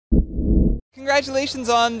congratulations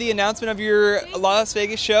on the announcement of your Las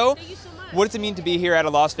Vegas show. Thank you so much. What does it mean to be here at a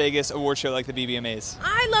Las Vegas award show like the BBMAs?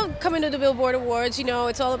 I love coming to the Billboard Awards. You know,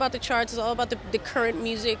 it's all about the charts. It's all about the current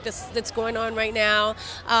music that's going on right now.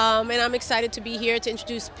 And I'm excited to be here to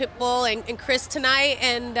introduce Pitbull and Chris tonight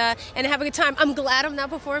and have a good time. I'm glad I'm not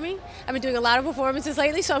performing. I've been doing a lot of performances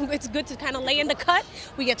lately, so it's good to kind of lay in the cut.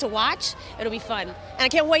 We get to watch. It'll be fun. And I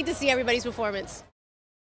can't wait to see everybody's performance.